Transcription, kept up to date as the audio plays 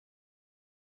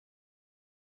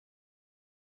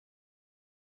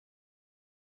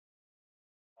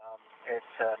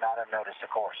it's not unnoticed, of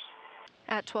course.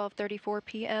 At 12:34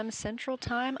 p.m. Central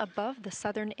Time above the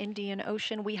southern Indian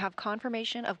Ocean, we have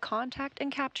confirmation of contact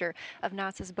and capture of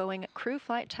NASA's Boeing crew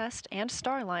flight test and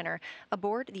Starliner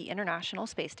aboard the International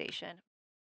Space Station.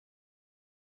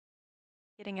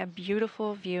 Getting a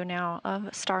beautiful view now of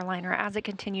Starliner as it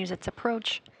continues its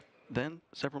approach. Then,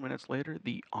 several minutes later,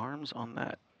 the arms on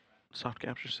that soft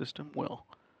capture system will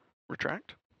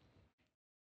retract.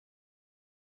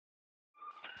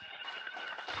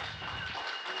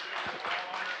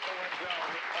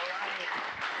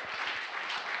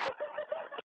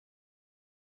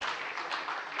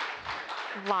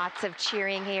 Lots of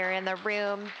cheering here in the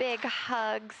room. Big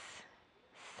hugs.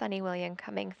 Sunny William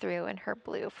coming through in her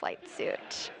blue flight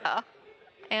suit. Oh.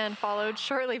 And followed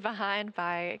shortly behind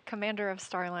by Commander of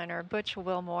Starliner, Butch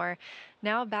Wilmore.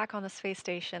 Now back on the space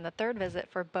station, the third visit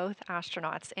for both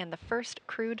astronauts and the first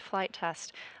crewed flight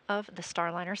test of the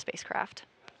Starliner spacecraft.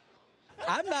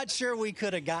 I'm not sure we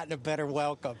could have gotten a better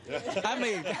welcome. I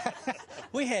mean,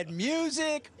 we had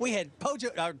music, we had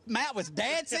Matt was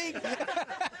dancing.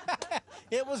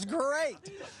 It was great.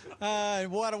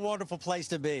 What a wonderful place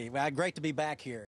to be. Great to be back here.